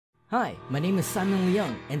Hi, my name is Simon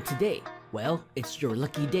Leung, and today, well, it's your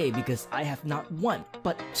lucky day because I have not one,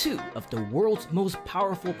 but two of the world's most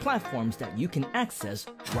powerful platforms that you can access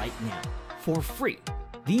right now, for free.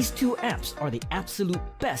 These two apps are the absolute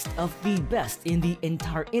best of the best in the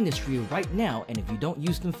entire industry right now, and if you don't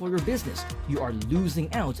use them for your business, you are losing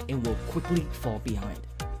out and will quickly fall behind.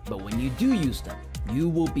 But when you do use them, you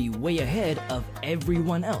will be way ahead of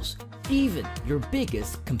everyone else, even your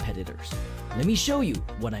biggest competitors. Let me show you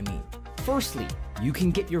what I mean. Firstly, you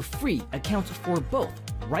can get your free account for both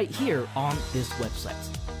right here on this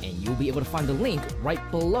website, and you'll be able to find the link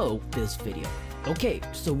right below this video. Okay,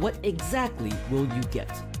 so what exactly will you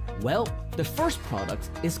get? Well, the first product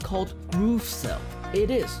is called GrooveSell.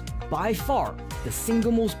 It is, by far, the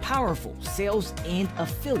single most powerful sales and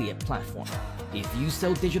affiliate platform. If you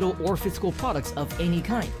sell digital or physical products of any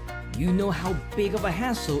kind, you know how big of a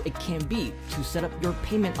hassle it can be to set up your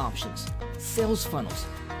payment options, sales funnels,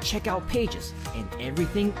 checkout pages, and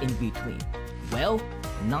everything in between. Well,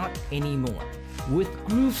 not anymore. With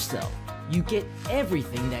GrooveSell, you get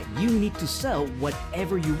everything that you need to sell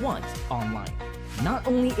whatever you want online. Not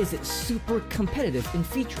only is it super competitive in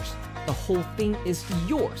features, the whole thing is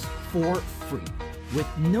yours for free, with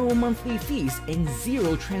no monthly fees and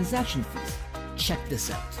zero transaction fees. Check this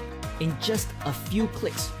out. In just a few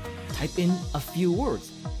clicks, type in a few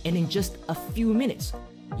words, and in just a few minutes,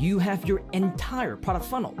 you have your entire product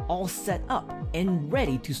funnel all set up and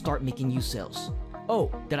ready to start making you sales. Oh,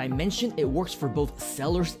 did I mention it works for both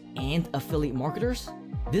sellers and affiliate marketers?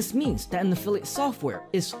 This means that an affiliate software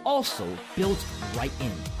is also built right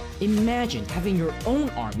in. Imagine having your own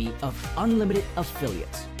army of unlimited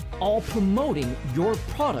affiliates, all promoting your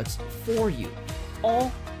products for you, all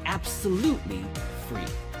absolutely free.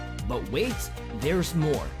 But wait, there's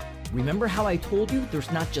more. Remember how I told you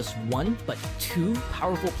there's not just one, but two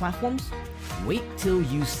powerful platforms? Wait till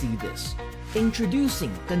you see this. Introducing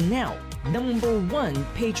the now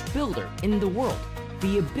 #1 page builder in the world.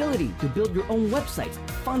 The ability to build your own websites,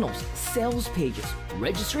 funnels, sales pages,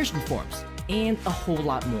 registration forms, and a whole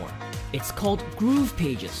lot more. It's called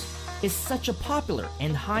GroovePages. It's such a popular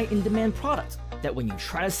and high in demand product that when you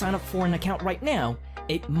try to sign up for an account right now,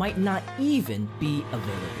 it might not even be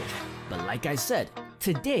available. But like I said,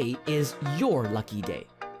 today is your lucky day,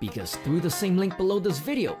 because through the same link below this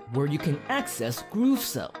video where you can access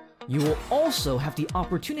GrooveSell, you will also have the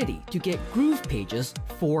opportunity to get GroovePages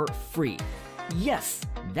for free. Yes,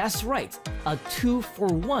 that's right, a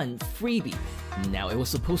 2-for-1 freebie. Now, it was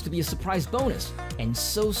supposed to be a surprise bonus, and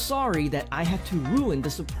so sorry that I had to ruin the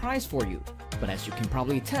surprise for you. But as you can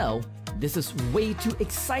probably tell, this is way too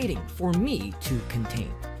exciting for me to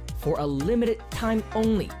contain. For a limited time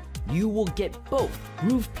only, you will get both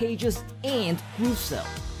GroovePages and GrooveSell.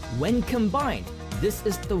 When combined, this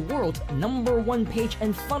is the world's #1 page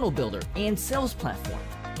and funnel builder and sales platform,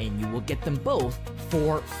 and you will get them both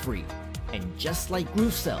for free. And just like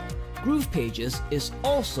GrooveSell, GroovePages is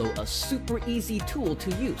also a super easy tool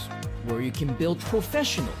to use, where you can build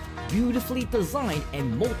professional, beautifully designed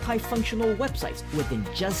and multifunctional websites within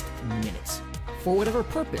just minutes, for whatever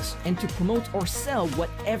purpose, and to promote or sell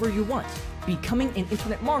whatever you want. Becoming an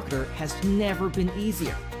internet marketer has never been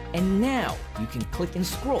easier. And now you can click and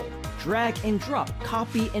scroll, drag and drop,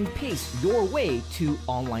 copy and paste your way to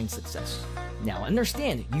online success. Now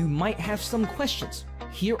understand, you might have some questions.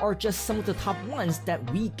 Here are just some of the top ones that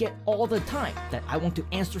we get all the time that I want to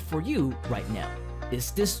answer for you right now. Is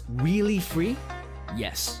this really free?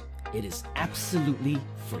 Yes, it is absolutely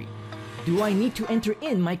free. Do I need to enter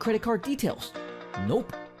in my credit card details?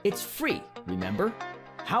 Nope, it's free, remember?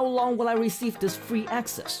 How long will I receive this free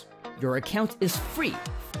access? Your account is free.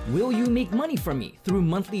 Will you make money from me through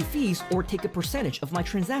monthly fees or take a percentage of my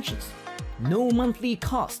transactions? No monthly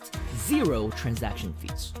cost, zero transaction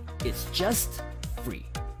fees. It's just free.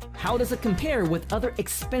 How does it compare with other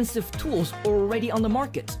expensive tools already on the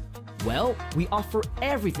market? Well, we offer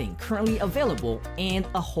everything currently available and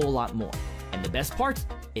a whole lot more. And the best part,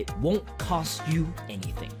 it won't cost you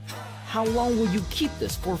anything. How long will you keep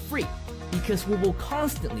this for free? Because we will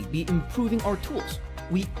constantly be improving our tools.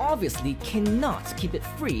 We obviously cannot keep it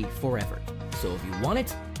free forever. So if you want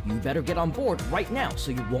it, you better get on board right now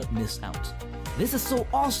so you won't miss out. This is so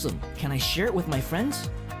awesome. Can I share it with my friends?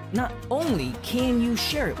 Not only can you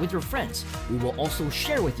share it with your friends, we will also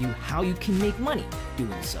share with you how you can make money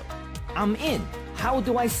doing so. I'm in. How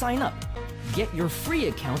do I sign up? Get your free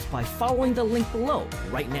account by following the link below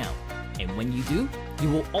right now. And when you do, you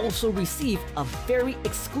will also receive a very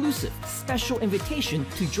exclusive special invitation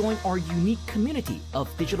to join our unique community of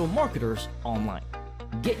digital marketers online.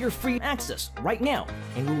 Get your free access right now,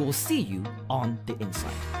 and we will see you on the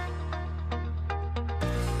inside.